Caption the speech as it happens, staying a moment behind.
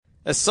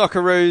A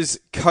Socceroos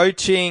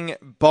coaching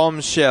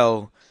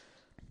bombshell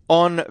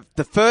on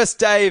the first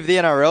day of the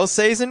NRL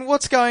season.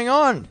 What's going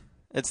on?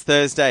 It's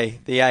Thursday,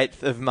 the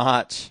 8th of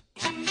March.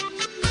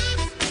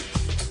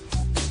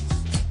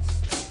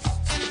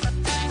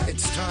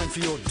 It's time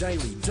for your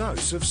daily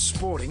dose of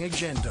sporting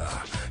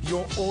agenda.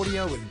 Your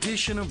audio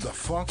edition of the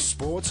Fox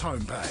Sports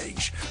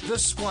homepage. The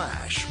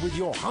Splash with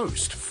your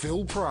host,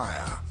 Phil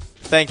Pryor.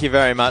 Thank you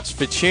very much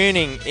for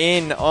tuning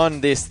in on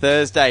this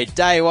Thursday,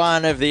 day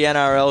one of the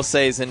NRL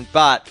season.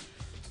 But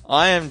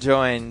I am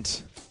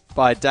joined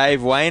by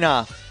Dave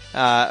Weiner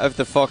of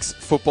the Fox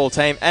football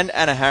team and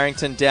Anna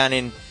Harrington down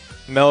in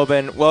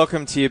Melbourne.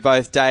 Welcome to you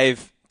both,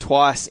 Dave,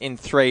 twice in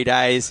 3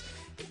 days.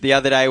 The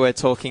other day we're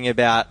talking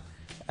about,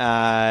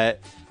 Bert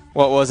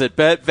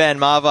Van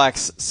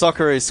Marwijk's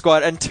Socceroos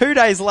squad. And 2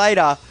 days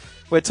later,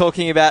 we're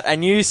talking about a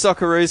new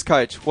Socceroos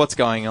coach. What's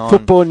going on?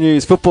 Football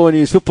news.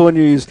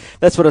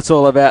 That's what it's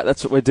all about.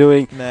 That's what we're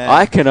doing. Man.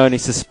 I can only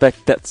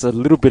suspect that's a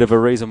little bit of a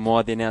reason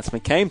why the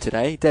announcement came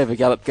today. David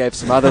Gallup gave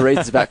some other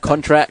reasons about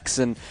contracts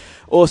and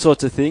all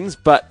sorts of things,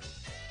 but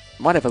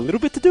might have a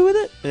little bit to do with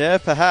it. Yeah,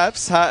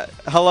 perhaps.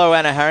 Hello,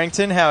 Anna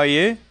Harrington. How are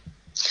you?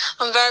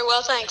 I'm very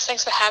well, thanks.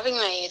 Thanks for having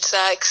me. It's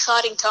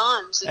exciting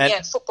times.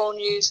 And football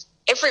news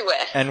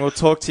everywhere. And we'll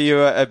talk to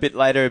you a bit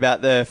later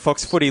about the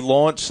Fox Footy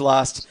launch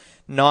last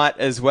night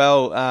as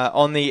well,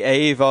 on the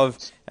eve of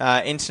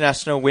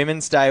International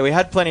Women's Day. We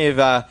had plenty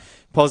of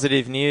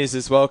positive news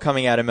as well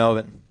coming out of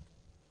Melbourne.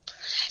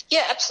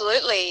 Yeah,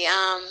 absolutely.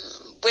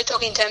 We're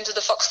talking in terms of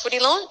the Fox Footy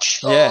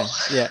launch? Yeah.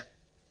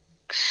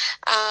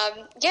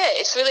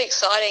 It's really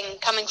exciting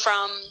coming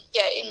from,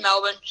 in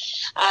Melbourne.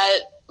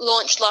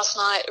 Launched last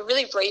night, a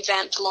really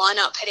revamped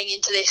lineup heading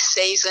into this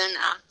season.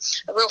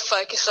 A real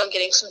focus on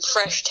getting some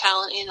fresh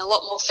talent in, a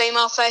lot more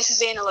female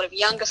faces in, a lot of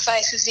younger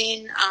faces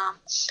in. I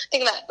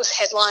think that was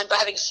headlined by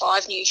having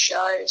 5 new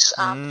shows.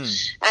 And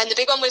the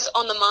big one was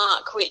On the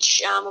Mark,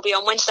 which will be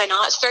on Wednesday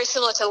night. It's very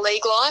similar to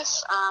League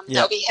Life.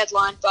 That'll be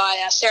headlined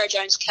by Sarah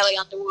Jones, Kelly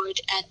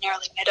Underwood and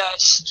Nerily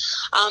Meadows.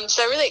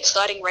 So a really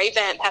exciting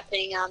revamp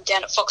happening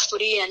down at Fox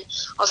Footy, and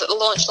I was at the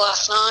launch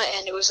last night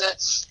and it was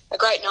a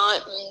great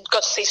night and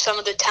got to see some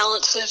of the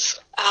talents of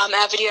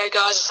our video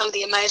guys and some of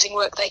the amazing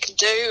work they can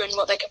do and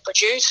what they can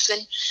produce.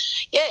 And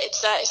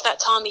it's that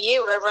time of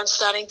year where everyone's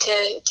starting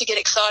to get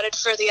excited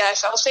for the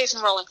AFL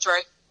season rolling through.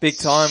 Big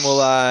time.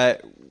 We'll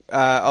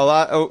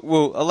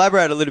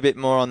elaborate a little bit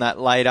more on that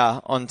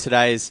later on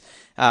today's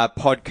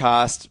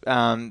podcast.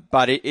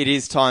 But it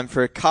is time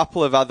for a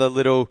couple of other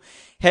little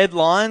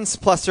headlines,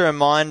 plus a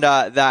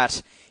reminder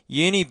that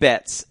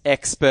Unibet's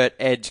Expert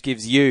Edge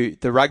gives you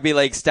the rugby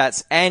league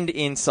stats and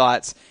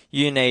insights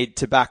you need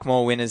to back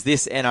more winners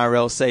this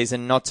NRL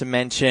season, not to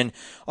mention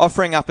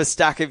offering up a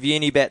stack of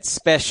Unibet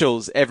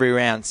specials every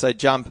round. So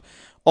jump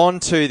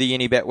onto the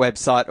Unibet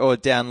website or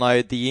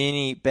download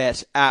the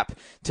Unibet app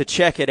to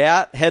check it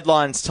out.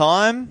 Headlines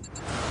time.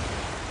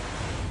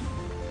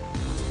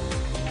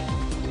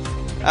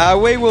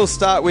 We will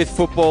start with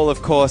football,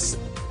 of course.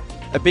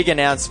 A big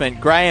announcement.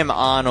 Graham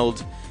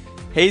Arnold,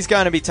 he's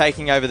going to be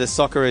taking over the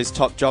Socceroos'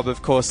 top job,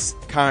 of course,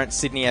 current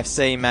Sydney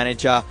FC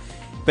manager.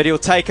 But he'll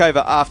take over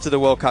after the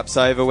World Cup's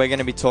over. We're going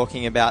to be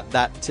talking about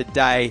that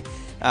today.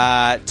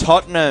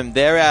 Tottenham,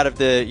 they're out of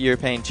the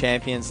European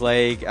Champions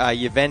League.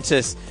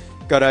 Juventus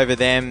got over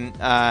them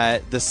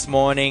this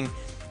morning.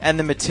 And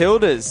the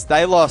Matildas,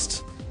 they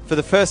lost for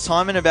the first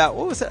time in about,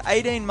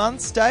 18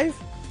 months, Dave?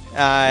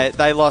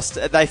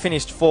 They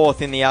finished 4th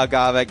in the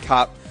Algarve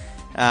Cup.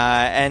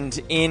 And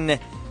in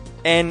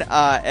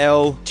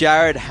NRL,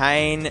 Jared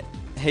Hayne,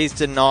 he's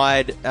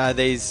denied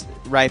these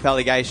rape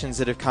allegations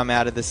that have come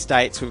out of the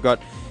States. We've got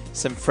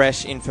some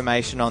fresh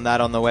information on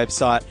that on the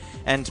website.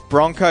 And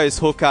Broncos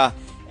hooker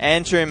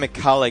Andrew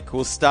McCulloch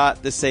will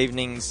start this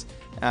evening's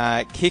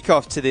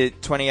kickoff to the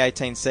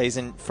 2018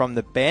 season from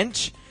the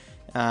bench.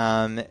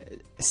 Sam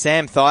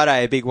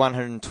Thaiday, a big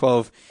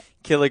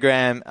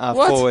 112-kilogram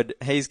forward,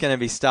 he's going to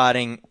be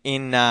starting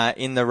in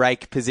the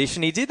rake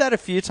position. He did that a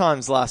few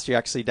times last year,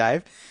 actually,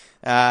 Dave.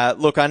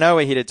 Look, I know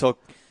we're here to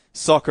talk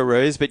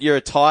Socceroos, but you're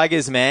a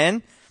Tigers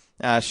man.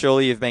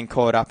 Surely you've been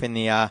caught up in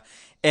the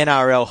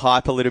NRL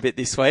hype a little bit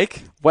this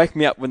week. Wake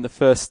me up when the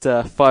first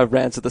 5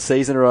 rounds of the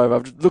season are over.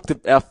 I've looked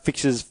at our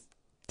fixtures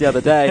the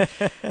other day.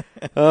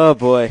 Oh,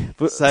 boy.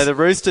 So the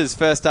Roosters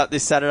first up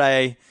this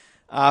Saturday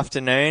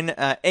afternoon.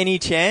 Any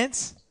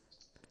chance?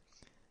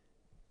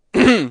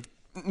 Moving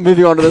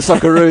on to the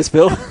Socceroos,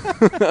 Bill.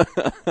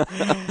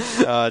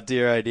 Oh,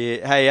 dear.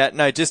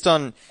 Hey, just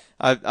on...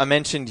 I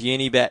mentioned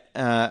Unibet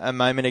a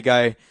moment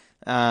ago.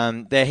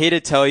 They're here to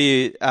tell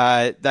you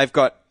they've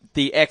got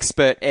the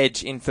Expert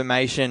Edge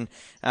information.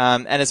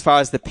 And as far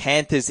as the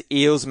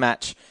Panthers-Eels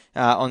match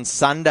on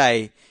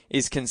Sunday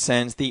is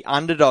concerned, the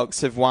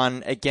underdogs have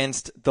won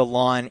against the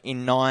line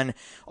in 9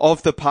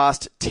 of the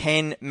past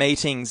 10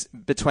 meetings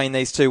between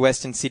these two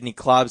Western Sydney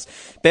clubs.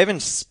 Bevan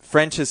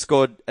French has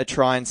scored a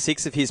try in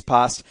 6 of his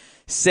past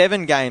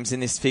 7 games in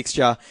this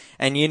fixture,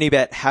 and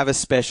Unibet have a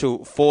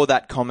special for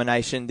that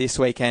combination this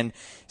weekend.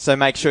 So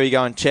make sure you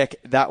go and check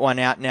that one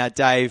out. Now,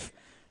 Dave,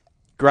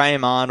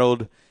 Graham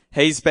Arnold,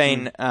 He's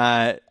been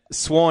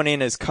sworn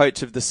in as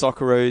coach of the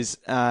Socceroos.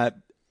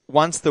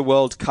 Once the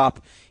World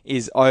Cup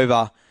is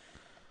over,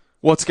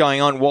 what's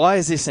going on? Why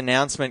is this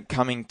announcement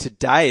coming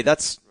today?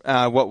 That's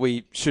what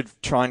we should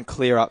try and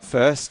clear up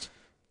first.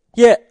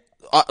 Yeah,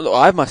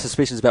 I have my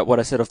suspicions about what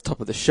I said off the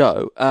top of the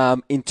show.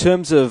 In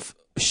terms of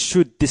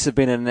should this have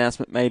been an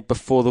announcement made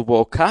before the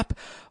World Cup,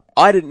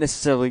 I wasn't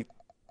necessarily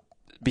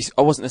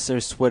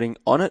sweating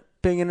on it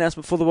being an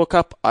announcement for the World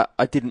Cup.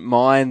 I didn't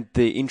mind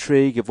the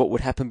intrigue of what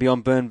would happen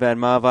beyond Bern van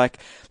Marwijk.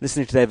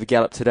 Listening to David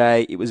Gallup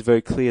today, it was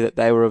very clear that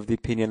they were of the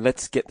opinion,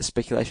 let's get the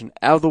speculation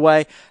out of the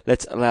way.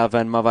 Let's allow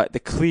Van Marwijk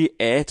the clear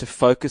air to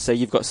focus. So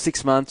you've got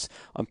 6 months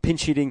on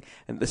pinch hitting,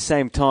 and at the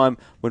same time,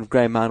 when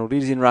Graham Arnold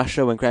is in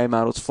Russia, when Graham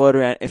Arnold's floating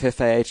around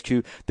FFA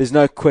HQ, there's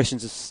no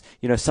questions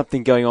of,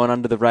 something going on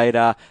under the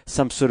radar,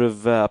 some sort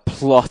of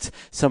plot,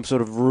 some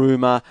sort of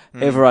rumour.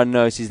 Everyone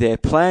knows he's there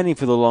planning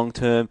for the long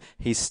term.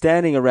 He's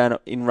standing around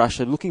in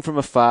Russia, looking from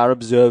afar,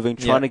 observing,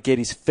 trying to get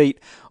his feet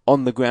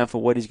on the ground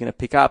for what he's going to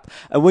pick up.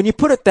 And when you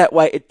put it that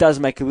way, it does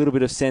make a little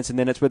bit of sense. And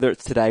then it's whether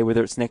it's today,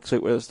 whether it's next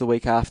week, whether it's the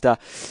week after.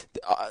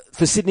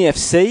 For Sydney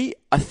FC,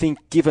 I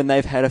think given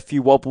they've had a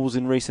few wobbles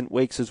in recent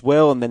weeks as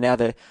well, and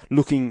they're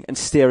looking and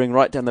staring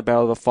right down the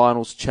barrel of a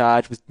finals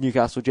charge with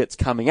Newcastle Jets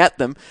coming at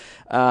them,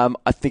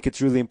 I think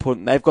it's really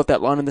important. They've got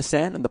that line in the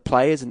sand, and the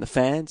players and the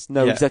fans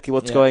know exactly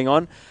what's going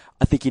on.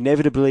 I think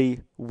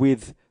inevitably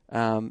with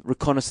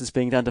reconnaissance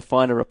being done to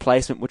find a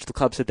replacement, which the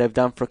club said they've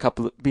done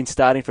been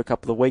starting for a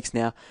couple of weeks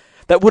now,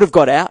 that would have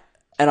got out.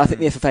 And I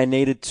think the FFA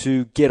needed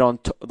to get on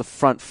the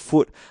front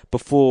foot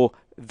before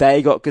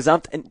they got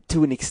gazumped. And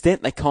to an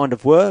extent, they kind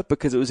of were,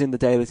 because it was in the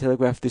Daily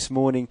Telegraph this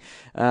morning,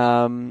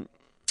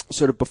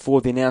 sort of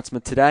before the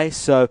announcement today.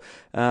 So,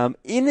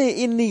 in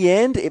the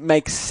end, it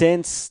makes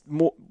sense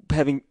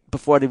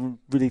before I didn't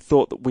really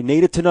thought that we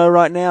needed to know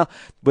right now,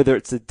 whether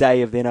it's the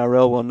day of the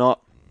NRL or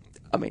not.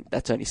 I mean,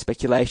 that's only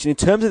speculation. In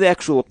terms of the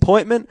actual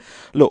appointment,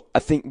 look, I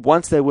think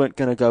once they weren't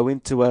going to go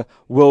into a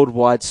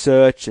worldwide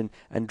search and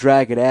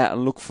drag it out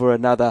and look for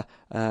another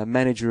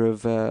manager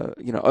of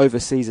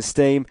overseas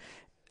esteem,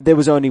 there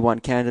was only one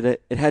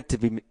candidate. It had to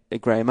be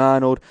Graham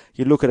Arnold.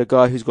 You look at a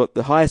guy who's got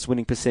the highest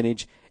winning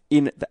percentage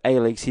in the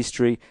A-League's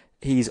history.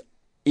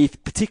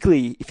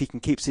 Particularly if he can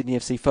keep Sydney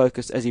FC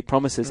focused as he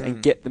promises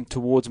and get them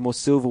towards more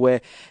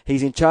silverware.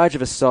 He's in charge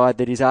of a side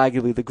that is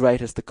arguably the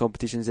greatest the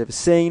competition's ever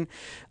seen,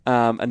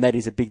 and that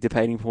is a big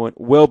debating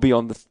point well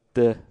beyond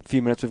the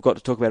few minutes we've got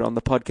to talk about it on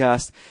the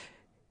podcast.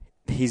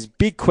 His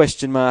big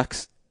question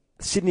marks,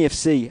 Sydney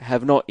FC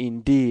have not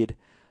endeared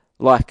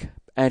like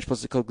Ange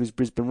Postecoglou's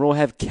Brisbane Roar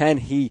have. Can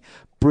he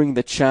bring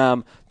the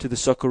charm to the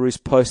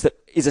Socceroos post that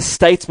is a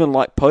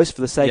statesman-like post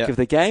for the sake of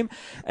the game?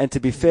 And to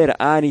be fair to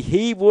Arnie,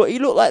 he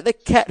looked like the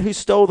cat who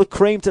stole the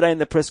cream today in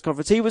the press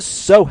conference. He was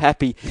so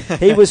happy.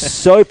 He was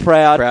so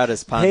proud. Proud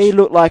as punch. He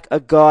looked like a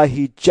guy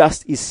who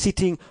just is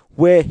sitting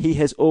where he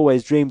has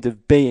always dreamed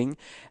of being.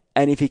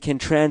 And if he can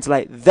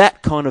translate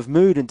that kind of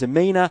mood and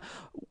demeanour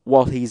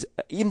while he's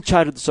in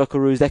charge of the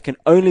Socceroos, that can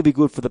only be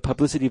good for the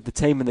publicity of the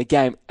team and the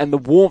game and the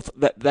warmth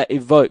that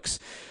evokes.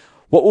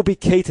 What will be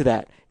key to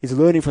that is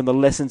learning from the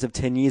lessons of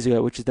 10 years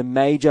ago, which is the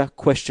major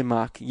question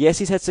mark. Yes,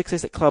 he's had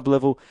success at club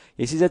level.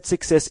 Yes, he's had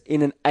success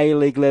in an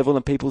A-League level,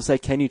 and people say,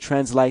 can you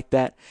translate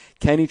that?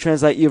 Can you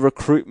translate your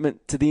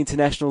recruitment to the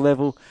international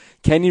level?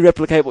 Can you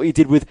replicate what you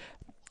did with,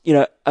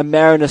 a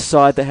Mariners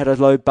side that had a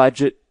low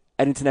budget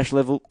at international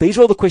level? These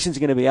are all the questions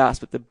you're going to be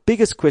asked, but the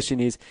biggest question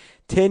is,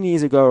 10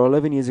 years ago or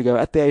 11 years ago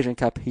at the Asian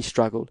Cup, he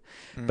struggled.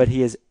 But he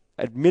has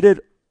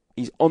admitted,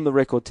 he's on the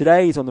record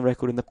today, he's on the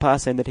record in the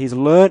past, saying that he's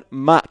learnt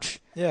much,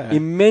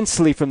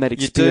 immensely from that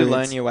experience. You do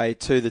learn your way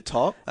to the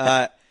top.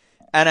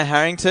 Anna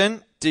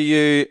Harrington, do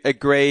you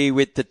agree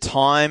with the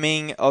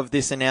timing of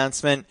this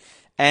announcement,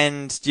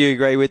 and do you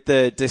agree with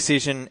the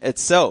decision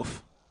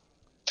itself?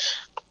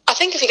 I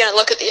think if you're going to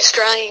look at the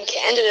Australian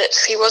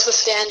candidates, he was the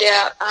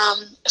standout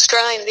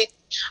Australian. The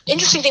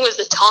interesting thing with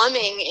the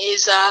timing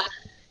is,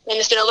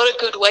 there's been a lot of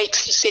good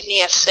weeks for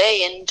Sydney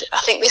FC, and I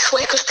think this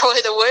week was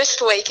probably the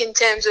worst week in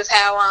terms of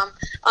how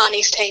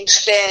Arnie's team's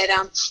fared.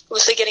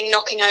 Obviously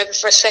knocking over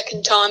for a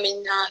second time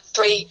in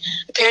 3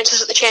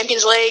 appearances at the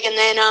Champions League, and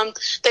then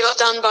they got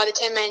done by the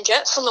 10-man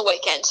Jets on the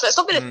weekend. So it's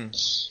not been a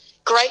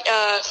great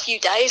few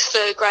days for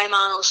Graham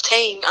Arnold's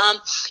team.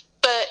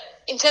 But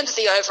in terms of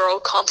the overall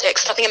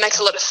context, I think it makes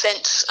a lot of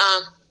sense,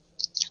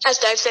 as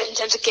Dave said, in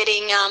terms of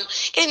getting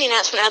the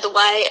announcement out of the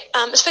way,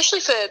 especially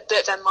for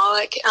Bert van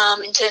Marwijk,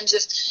 in terms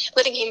of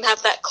letting him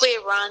have that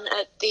clear run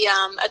at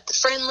the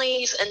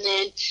friendlies and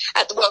then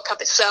at the World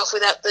Cup itself,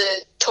 without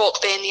the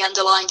talk being the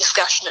underlying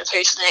discussion of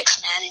who's the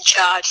next man in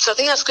charge. So I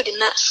think that's good in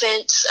that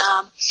sense.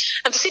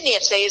 And for Sydney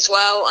FC as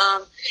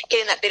well,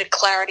 getting that bit of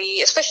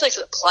clarity, especially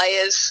for the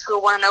players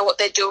who want to know what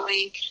they're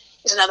doing.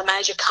 There's another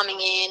manager coming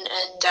in,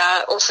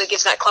 and also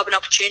gives that club an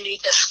opportunity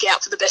to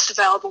scout for the best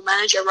available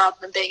manager rather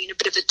than being in a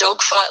bit of a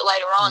dogfight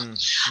later on.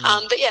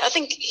 But yeah, I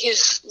think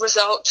his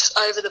results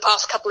over the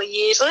past couple of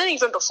years, and then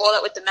even before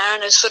that with the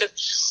Mariners, sort of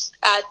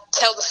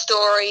tell the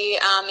story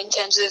in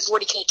terms of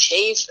what he can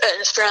achieve at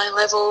an Australian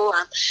level,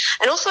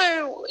 and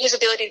also his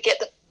ability to get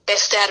the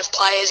best out of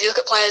players. You look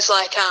at players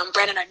like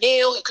Brandon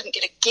O'Neill, who couldn't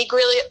get a gig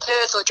really at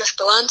Perth, or Josh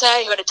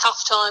Galante, who had a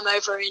tough time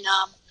over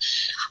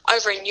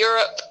in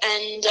Europe,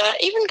 and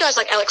even guys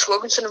like Alex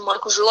Wilkinson and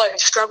Michael Zullo, who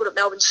struggled at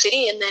Melbourne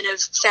City and then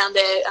have found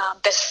their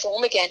best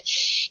form again.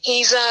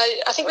 He's,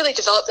 I think, really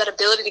developed that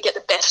ability to get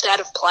the best out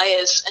of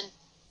players,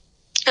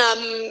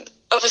 and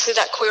obviously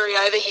that query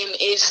over him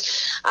is,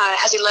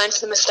 has he learned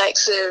from the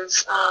mistakes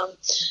of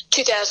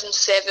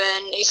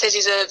 2007? He says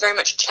he's a very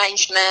much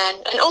changed man.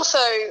 And also,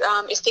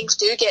 if things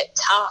do get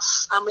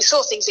tough, we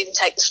saw things even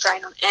take the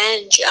strain on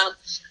Ange.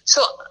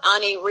 Saw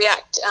Arnie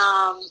react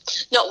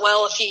not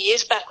well a few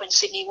years back when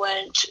Sydney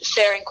weren't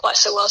faring quite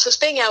so well. So it's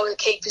being able to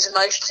keep his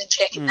emotions in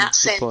check in that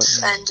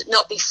sense and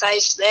not be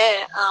phased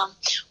there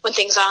when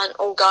things aren't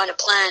all going to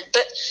plan.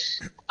 But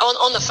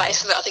on the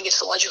face of it, I think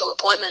it's a logical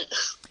appointment.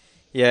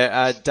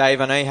 Yeah, Dave,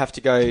 I know you have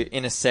to go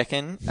in a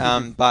second,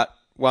 but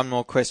one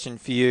more question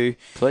for you.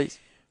 Please.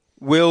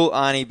 Will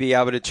Arnie be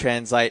able to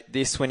translate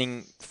this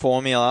winning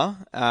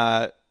formula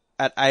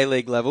at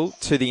A-League level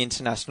to the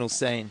international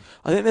scene?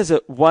 I think there's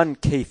one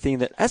key thing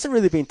that hasn't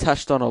really been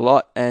touched on a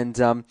lot,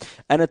 and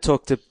Anna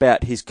talked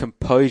about his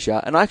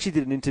composure, and I actually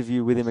did an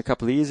interview with him a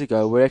couple of years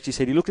ago where he actually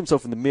said he looked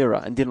himself in the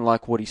mirror and didn't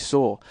like what he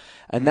saw,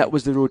 and that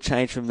was the real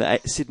change from the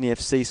Sydney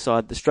FC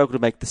side that struggled to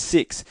make the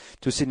six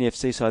to a Sydney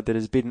FC side that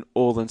has been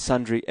all and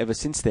sundry ever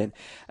since then.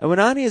 And when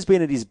Arnie has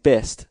been at his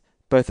best,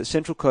 both at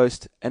Central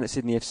Coast and at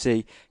Sydney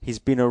FC, he's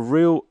been a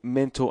real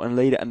mentor and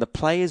leader, and the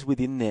players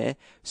within there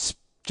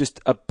just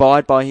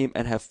abide by him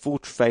and have full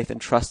faith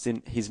and trust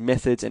in his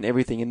methods and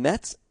everything. And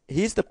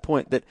here's the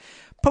point that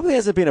probably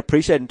hasn't been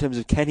appreciated in terms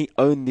of can he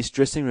own this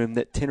dressing room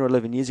that 10 or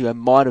 11 years ago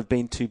might have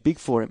been too big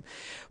for him.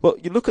 Well,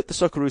 you look at the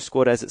Socceroos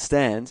squad as it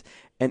stands,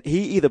 and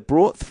he either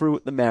brought through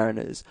at the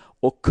Mariners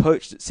or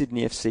coached at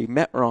Sydney FC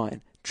Matt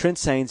Ryan, Trent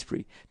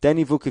Sainsbury,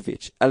 Danny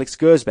Vukovic, Alex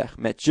Gersbach,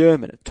 Matt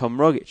German, Tom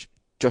Rogic,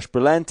 Josh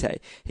Brillante.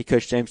 He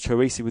coached James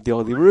Torrisi with the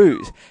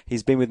Socceroos.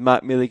 He's been with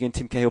Mark Milligan,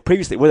 Tim Cahill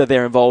previously. Whether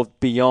they're involved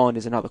beyond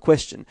is another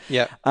question.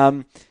 Yeah.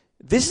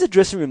 This is a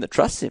dressing room that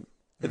trusts him.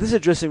 This is a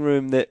dressing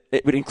room that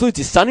it includes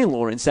his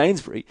son-in-law in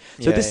Sainsbury.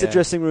 So this is a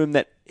dressing room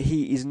that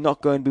he is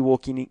not going to be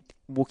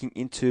walking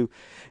into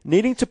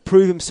needing to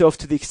prove himself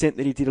to the extent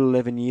that he did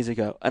 11 years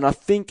ago. And I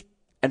think,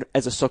 and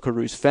as a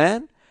Socceroos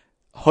fan,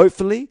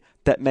 hopefully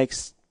that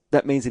means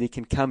that he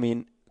can come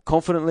in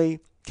confidently,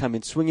 come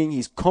in swinging.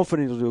 He's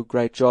confident he'll do a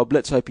great job.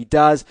 Let's hope he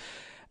does.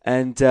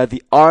 And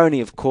the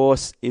irony, of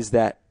course, is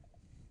that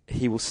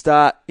he will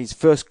start, his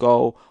first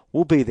goal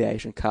will be the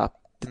Asian Cup.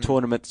 The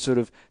tournament sort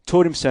of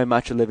taught him so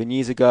much 11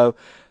 years ago.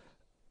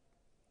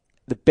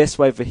 The best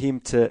way for him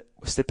to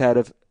step out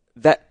of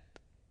that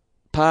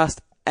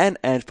past and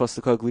Ange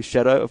Postecoglou's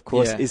shadow, of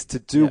course, is to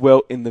do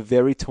well in the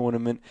very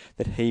tournament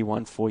that he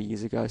won 4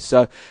 years ago.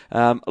 So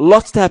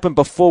lots to happen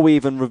before we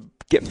even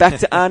get back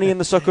to Arnie and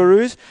the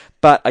Socceroos,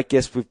 but I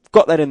guess we've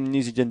got that in the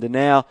news agenda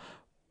now.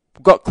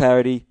 We've got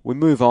clarity. We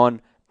move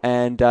on,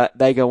 and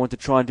they go on to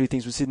try and do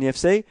things with Sydney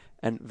FC,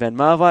 and Van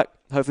Marwijk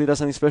hopefully does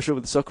something special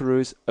with the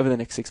Socceroos over the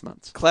next 6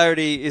 months.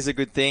 Clarity is a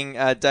good thing.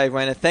 Dave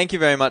Weiner, thank you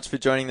very much for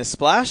joining the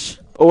Splash.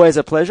 Always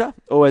a pleasure.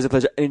 Always a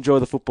pleasure. Enjoy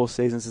the football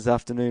seasons this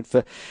afternoon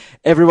for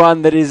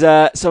everyone that is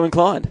so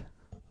inclined.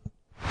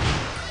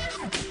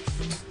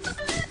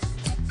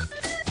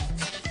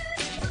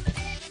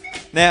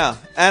 Now,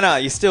 Anna,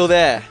 you still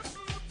there?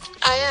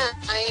 I am.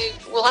 I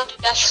will have to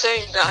dash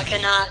soon, but I can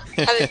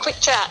have a quick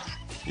chat.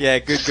 Yeah,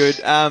 good.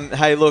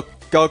 Hey, look,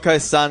 Gold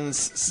Coast Suns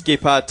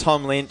skipper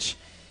Tom Lynch,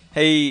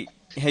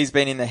 he's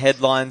been in the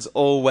headlines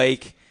all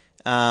week.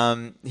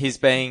 He's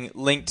being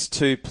linked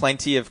to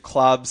plenty of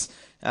clubs.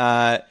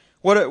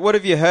 What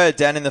have you heard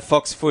down in the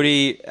Fox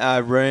Footy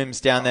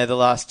rooms down there the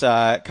last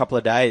couple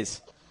of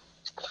days?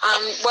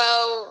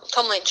 Well,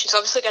 Tom Lynch is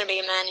obviously going to be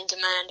a man in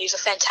demand. He's a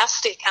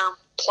fantastic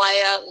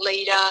player,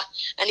 leader,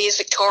 and he is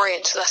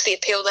Victorian, so that's the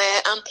appeal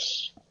there.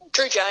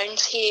 Drew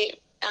Jones here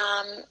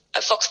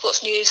at Fox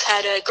Sports News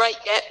had a great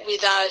get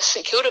with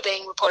St Kilda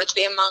being reported to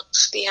be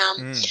amongst the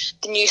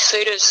new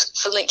suitors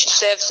for Lynch's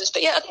services.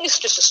 But yeah, I think it's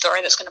just a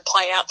story that's going to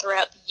play out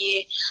throughout the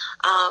year.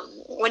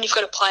 When you've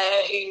got a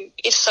player who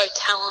is so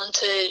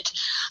talented,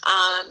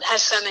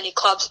 has so many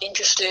clubs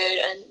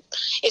interested, and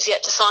is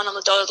yet to sign on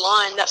the dotted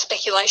line, that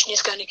speculation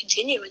is going to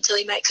continue until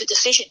he makes a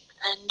decision.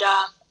 And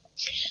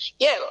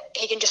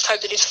he can just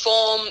hope that his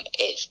form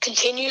it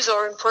continues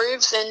or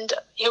improves, and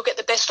he'll get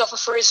the best offer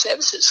for his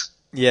services.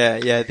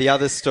 Yeah. The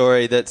other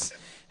story that's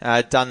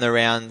done the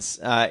rounds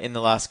in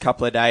the last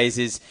couple of days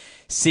is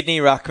Sydney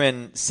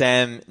ruckman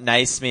Sam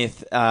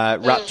Naismith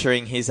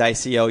rupturing his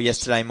ACL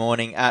yesterday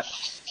morning at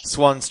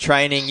Swans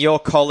training. Your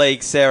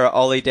colleague Sarah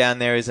Ollie down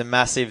there is a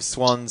massive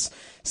Swans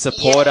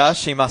supporter. Yeah.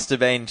 She must have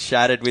been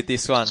shattered with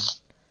this one.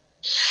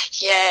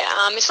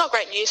 Yeah, it's not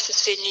great news for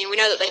Sydney. We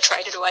know that they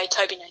traded away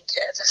Toby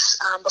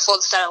Nankervis before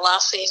the start of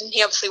last season.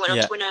 He obviously went on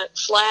to win a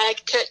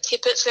flag. Kurt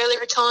Tippett's early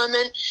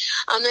retirement.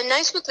 And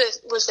Naismith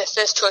was their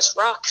first choice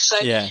ruck, so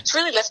it's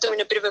really left them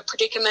in a bit of a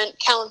predicament.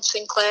 Callum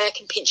Sinclair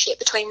can pinch hit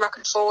between ruck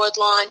and forward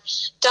line.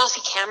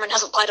 Darcy Cameron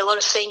hasn't played a lot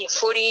of senior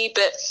footy,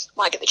 but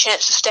might get the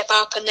chance to step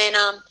up. And then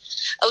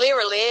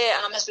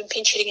Aliir has been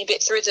pinch hitting a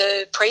bit through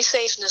the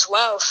pre-season as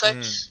well.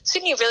 So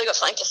Sydney have really got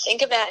something to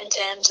think about in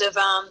terms of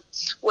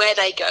where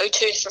they go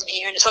to from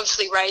here. And it's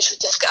obviously raised the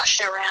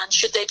discussion around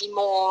should there be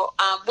more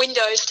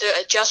windows to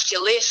adjust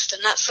your list,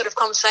 and that sort of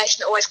conversation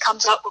that always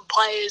comes up when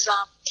players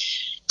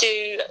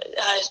do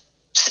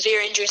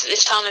severe injuries at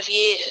this time of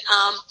year.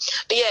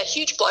 But yeah,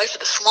 huge blow for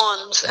the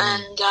Swans,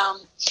 and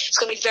it's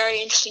going to be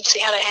very interesting to see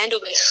how they handle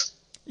this.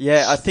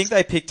 Yeah, I think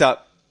they picked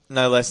up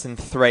no less than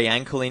 3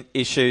 ankle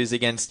issues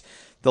against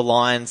the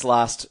Lions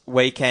last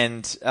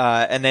weekend,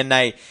 and then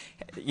they,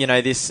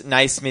 this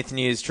Naismith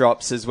news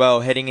drops as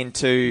well, heading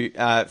into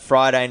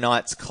Friday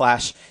night's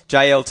clash,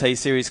 JLT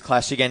series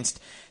clash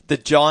against the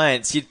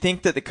Giants. You'd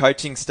think that the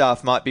coaching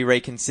staff might be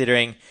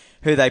reconsidering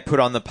who they put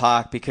on the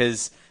park,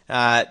 because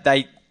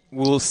they're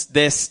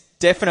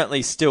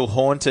definitely still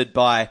haunted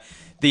by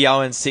the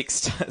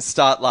 0-6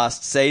 start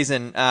last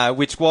season,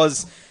 which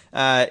was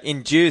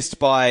induced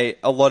by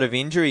a lot of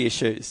injury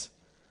issues.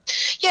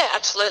 Yeah,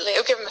 absolutely.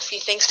 It'll give them a few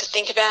things to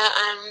think about,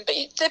 but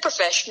they're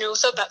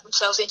professionals. They'll back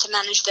themselves in to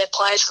manage their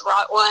players the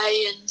right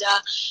way and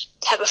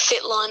have a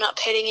fit lineup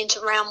heading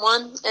into round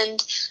one.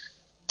 And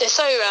they're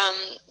so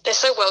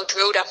well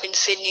drilled up in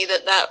Sydney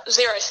that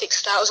 0-6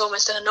 start was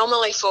almost an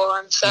anomaly for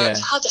them. So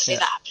it's hard to see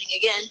that happening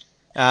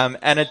again.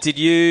 Anna, did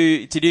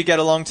you get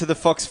along to the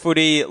Fox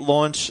Footy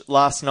launch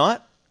last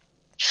night?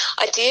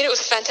 I did. It was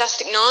a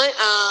fantastic night.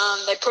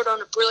 They put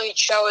on a brilliant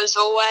show as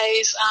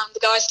always. The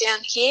guys down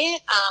here,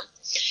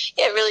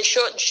 really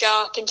short and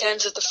sharp in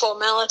terms of the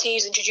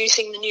formalities,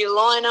 introducing the new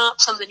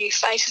lineup, some of the new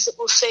faces that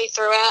we'll see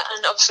throughout,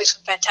 and obviously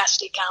some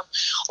fantastic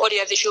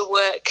audio-visual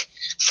work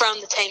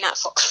from the team at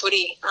Fox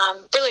Footy.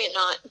 Brilliant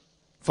night.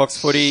 Fox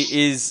Footy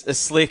is a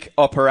slick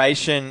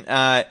operation.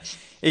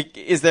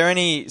 Is there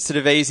any sort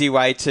of easy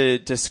way to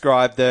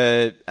describe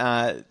the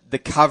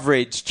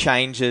coverage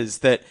changes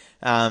that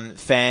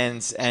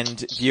fans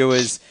and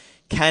viewers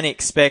can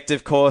expect?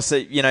 Of course,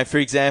 for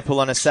example,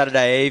 on a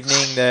Saturday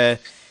evening,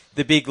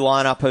 the big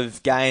lineup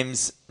of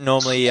games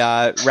normally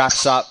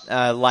wraps up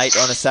late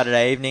on a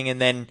Saturday evening,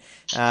 and then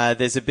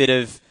there's a bit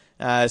of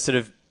sort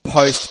of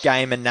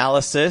post-game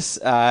analysis.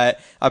 I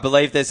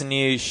believe there's a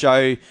new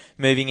show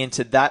moving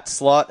into that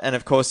slot, and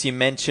of course you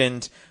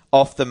mentioned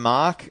Off the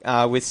Mark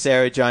with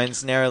Sarah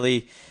Jones,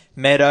 Nerily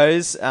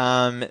Meadows.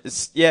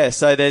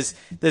 So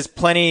there's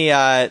plenty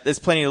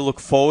to look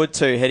forward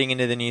to heading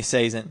into the new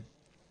season.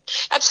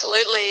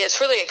 Absolutely,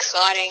 it's really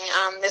exciting.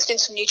 There's been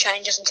some new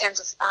changes in terms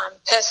of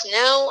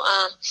personnel,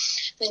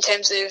 in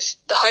terms of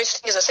the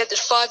hosting. As I said,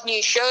 there's 5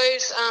 new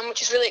shows,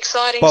 which is really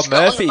exciting. Bob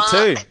Murphy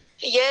too.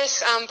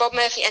 Yes, Bob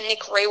Murphy and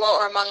Nick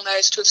Rewalt are among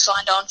those to have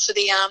signed on for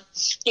the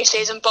new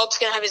season. Bob's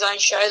going to have his own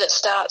show that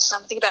starts, I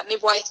think, about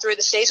midway through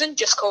the season,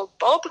 just called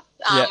Bob,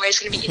 where he's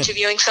going to be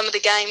interviewing some of the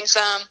game's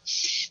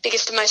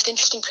biggest and most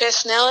interesting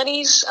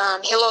personalities.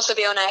 He'll also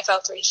be on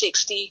AFL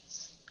 360,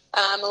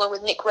 along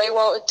with Nick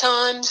Rewalt at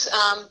times.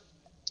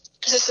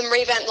 There's some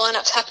revamped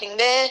lineups happening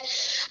there.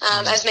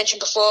 As mentioned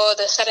before,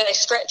 the Saturday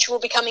stretch will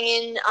be coming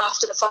in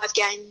after the 5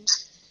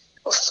 games,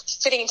 or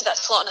fitting into that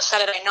slot on a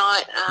Saturday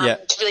night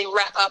to really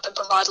wrap up and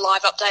provide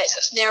live updates.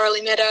 That's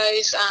Nerily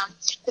Meadows,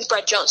 with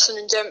Brad Johnson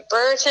and Dermot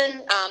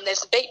Brereton. There's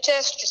the Beat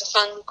Test, which is a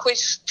fun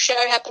quiz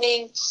show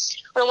happening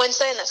on a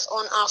Wednesday, and that's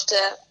on after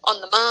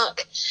On the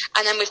Mark.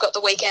 And then we've got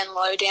the Weekend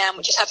Lowdown,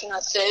 which is happening on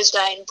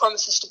Thursday and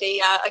promises to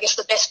be,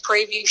 the best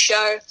preview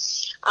show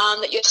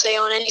that you'll see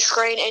on any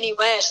screen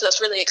anywhere. So that's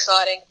really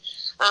exciting.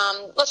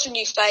 Lots of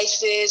new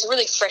faces, a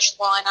really fresh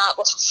lineup,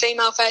 lots of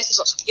female faces,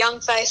 lots of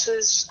young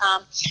faces,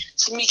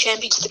 some new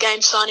champions of the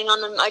game signing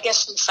on them, I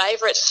guess some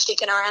favourites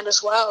sticking around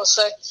as well.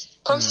 So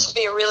promises to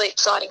be a really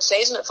exciting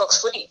season at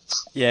Fox Footy.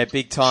 Yeah,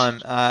 big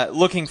time.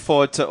 Looking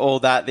forward to all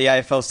that. The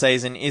AFL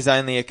season is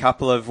only a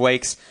couple of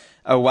weeks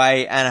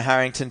away. Anna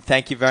Harrington,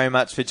 thank you very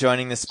much for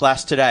joining the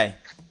Splash today.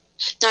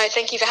 No,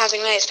 thank you for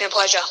having me. It's been a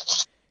pleasure.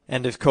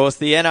 And of course,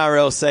 the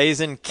NRL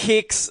season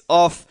kicks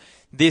off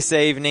this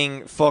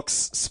evening.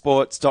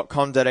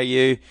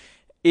 Foxsports.com.au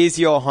is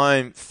your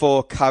home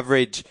for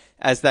coverage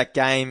as that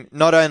game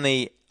not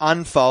only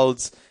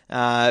unfolds,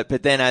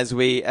 but then as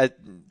we,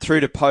 through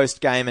to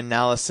post-game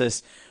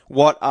analysis,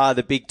 what are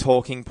the big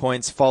talking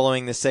points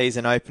following the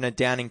season opener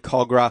down in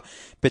Cogra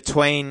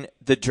between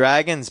the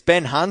Dragons,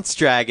 Ben Hunt's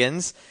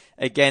Dragons,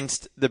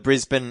 against the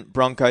Brisbane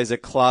Broncos, a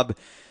club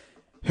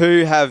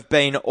who have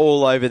been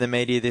all over the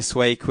media this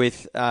week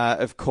with,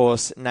 of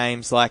course,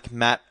 names like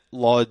Matt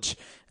Lodge,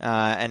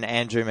 and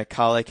Andrew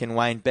McCulloch and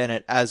Wayne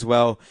Bennett as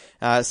well.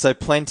 So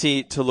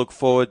plenty to look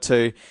forward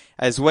to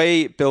as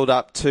we build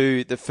up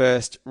to the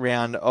first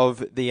round of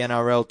the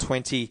NRL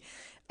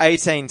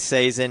 2018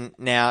 season.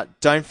 Now,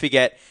 don't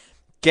forget,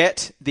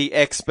 Get the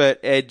expert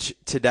edge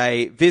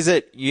today.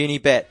 Visit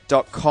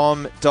unibet.com.au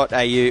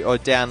or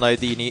download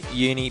the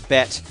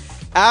Unibet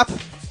app.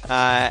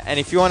 And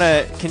if you want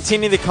to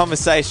continue the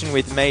conversation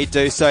with me,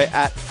 do so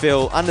at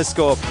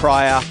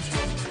Phil_Pryor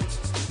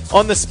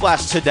on The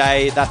Splash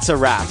today. That's a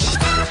wrap.